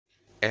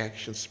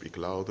Actions speak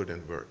louder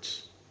than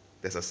words.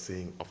 That's a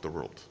saying of the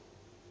world.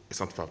 It's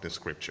not found in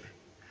scripture.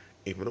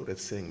 Even though that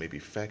saying may be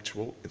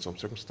factual in some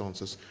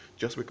circumstances,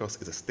 just because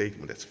it's a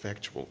statement that's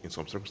factual in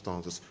some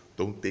circumstances,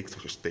 don't take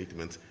such a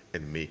statement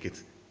and make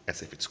it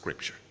as if it's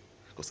scripture.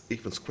 Because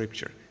even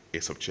scripture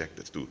is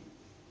subjected to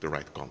the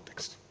right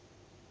context.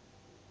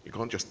 You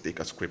can't just take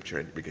a scripture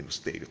and begin to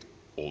state it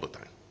all the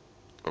time.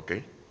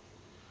 Okay?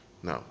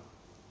 Now,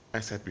 I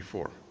said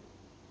before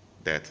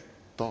that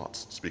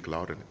thoughts speak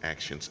louder than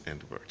actions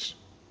and words.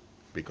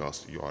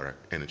 Because you are an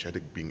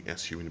energetic being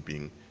as a human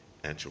being,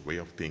 and your way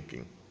of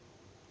thinking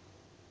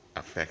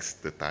affects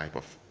the type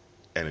of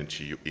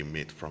energy you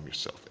emit from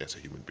yourself as a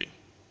human being.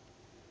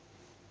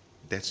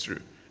 That's true.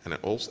 And I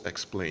also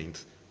explained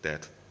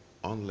that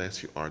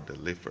unless you are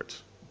delivered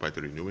by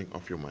the renewing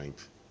of your mind,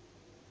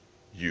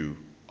 you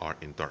are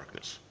in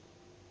darkness.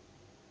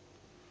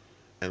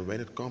 And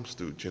when it comes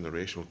to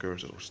generational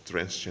curses or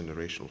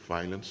transgenerational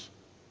violence,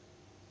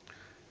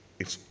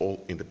 it's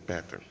all in the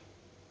pattern.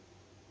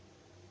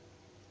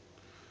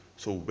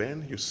 So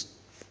when you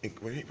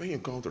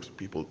encounter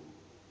people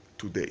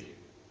today,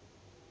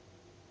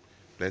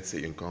 let's say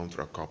you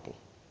encounter a couple,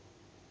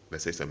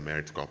 let's say it's a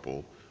married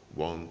couple,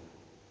 one,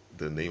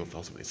 the name of the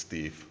husband is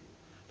Steve,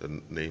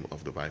 the name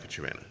of the wife is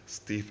Joanna.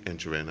 Steve and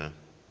Joanna,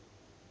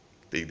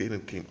 they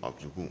didn't come out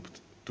of the womb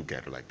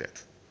together like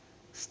that.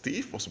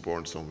 Steve was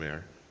born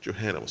somewhere,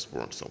 Joanna was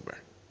born somewhere.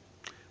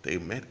 They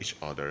met each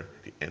other,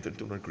 they entered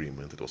into an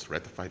agreement that was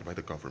ratified by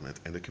the government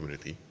and the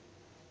community.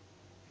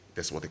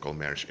 That's what they call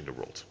marriage in the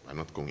world. I'm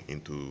not going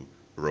into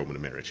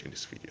Roman marriage in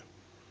this video.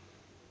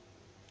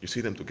 You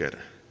see them together.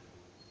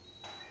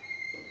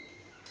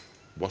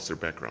 What's their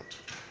background?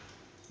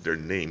 Their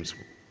names,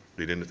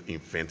 they didn't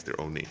invent their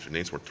own names. Their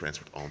names were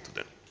transferred onto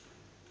them.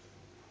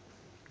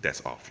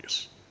 That's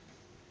obvious.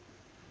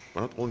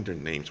 But not only their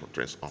names were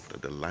transferred onto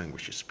them, the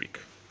language you speak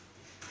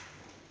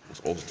was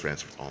also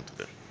transferred onto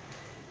them.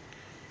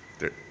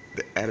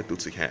 The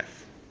attitudes they have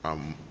are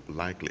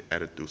likely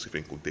attitudes they've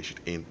been conditioned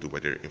into by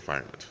their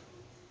environment.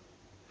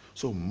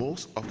 So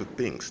most of the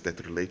things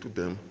that relate to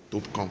them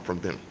don't come from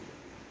them.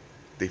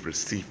 They've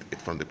received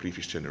it from the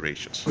previous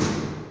generations.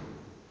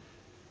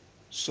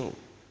 So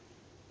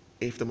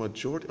if the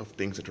majority of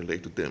things that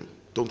relate to them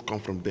don't come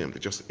from them, they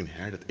just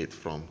inherit it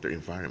from their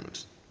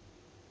environment,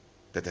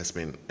 that has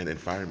been an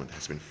environment that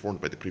has been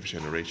formed by the previous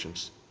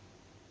generations,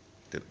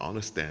 then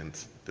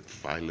understand that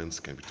violence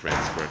can be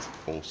transferred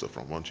also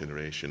from one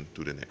generation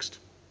to the next.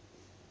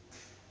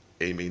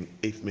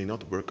 It may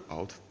not work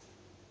out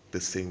the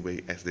same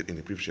way as it did in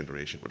the previous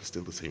generation, but it's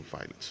still the same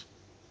violence.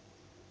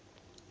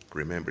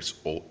 Remember, it's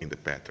all in the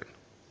pattern.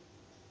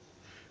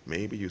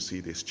 Maybe you see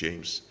this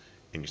James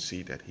and you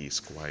see that he's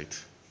quite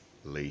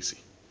lazy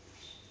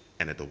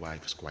and that the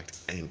wife is quite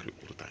angry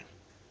all the time.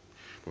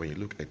 But when you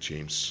look at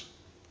James'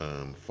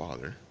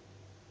 father,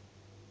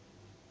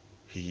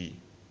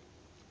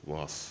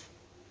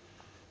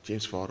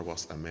 James' father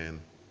was a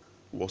man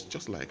who was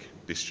just like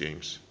this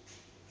James,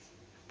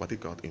 but he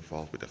got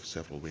involved with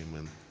several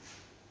women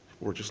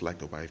who were just like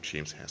the wife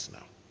James has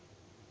now.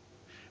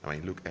 And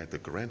when you look at the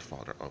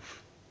grandfather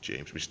of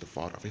James, which is the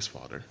father of his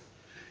father,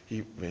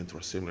 he went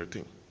through a similar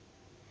thing.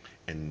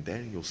 And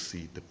then you'll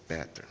see the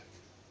pattern.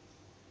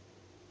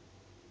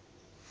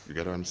 You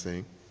get what I'm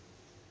saying?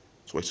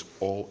 So it's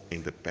all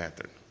in the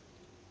pattern.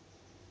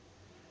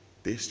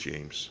 This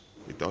James,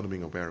 without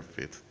being aware of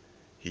it,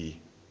 he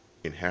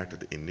inherited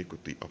the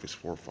iniquity of his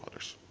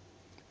forefathers.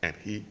 And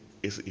he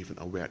isn't even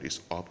aware he's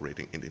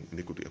operating in the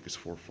iniquity of his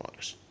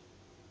forefathers.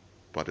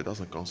 But it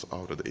doesn't cancel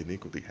out that the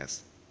iniquity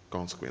has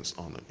consequence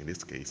on him. In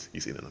this case,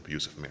 he's in an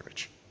abusive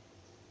marriage,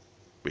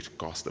 which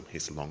cost him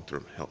his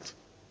long-term health.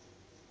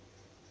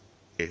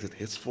 Is it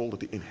his fault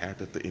that he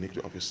inherited the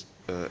iniquity of his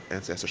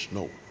ancestors?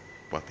 No,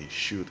 but he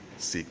should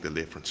seek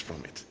deliverance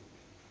from it.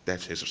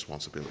 That's his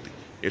responsibility.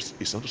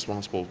 He's not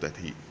responsible that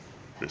he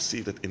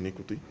received that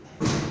iniquity,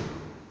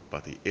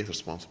 but he is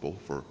responsible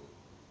for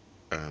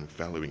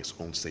valuing his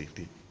own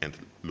safety and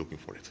looking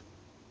for it.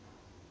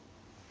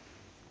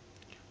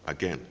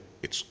 Again,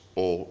 it's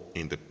all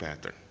in the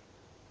pattern,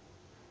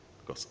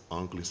 because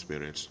unclean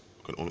spirits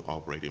can only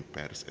operate in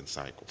patterns and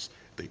cycles.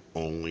 They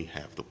only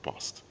have the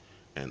past.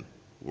 And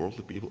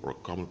worldly people or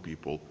common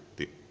people,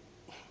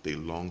 they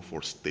long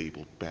for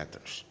stable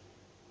patterns.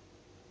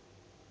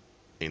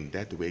 In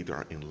that way, they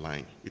are in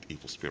line with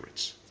evil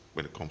spirits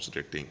when it comes to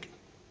their thinking.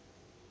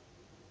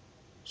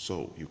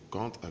 So you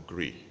can't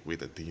agree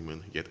with a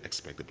demon yet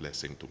expect the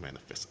blessing to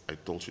manifest. I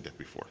told you that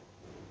before.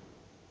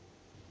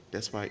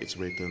 That's why it's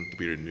written to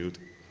be renewed,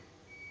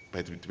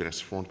 to be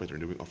transformed by the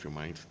renewing of your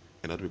mind,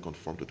 and not to be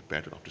conformed to the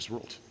pattern of this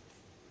world.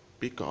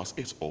 Because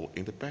it's all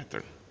in the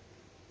pattern.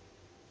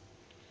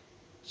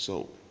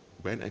 So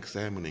when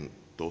examining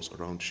those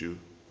around you,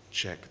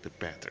 check the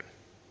pattern.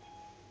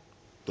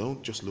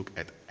 Don't just look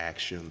at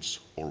actions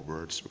or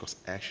words, because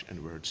action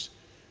and words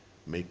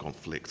may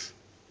conflict.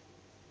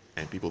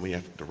 And people may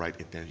have the right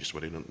intentions,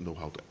 but they don't know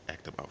how to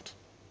act about.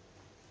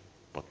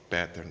 But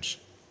patterns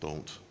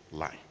don't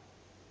lie.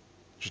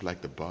 Just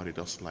like the body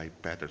doesn't lie,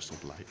 patterns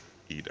don't lie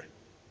either.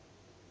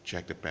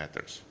 check the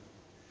patterns.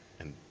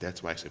 And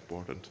that's why it's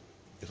important,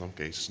 in some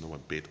cases, know a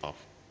bit of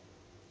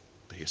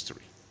the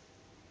history.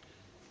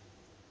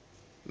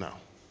 Now,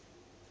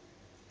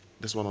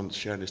 just want to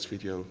share this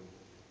video.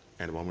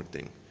 And one more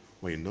thing,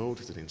 when you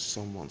notice that in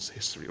someone's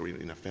history or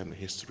in a family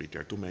history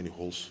there are too many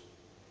holes,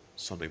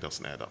 something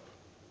doesn't add up.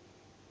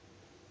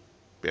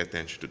 Pay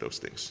attention to those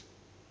things.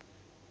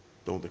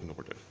 Don't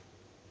ignore them.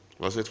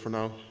 Well, that's it for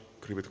now.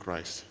 Agree with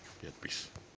Christ. Be at peace.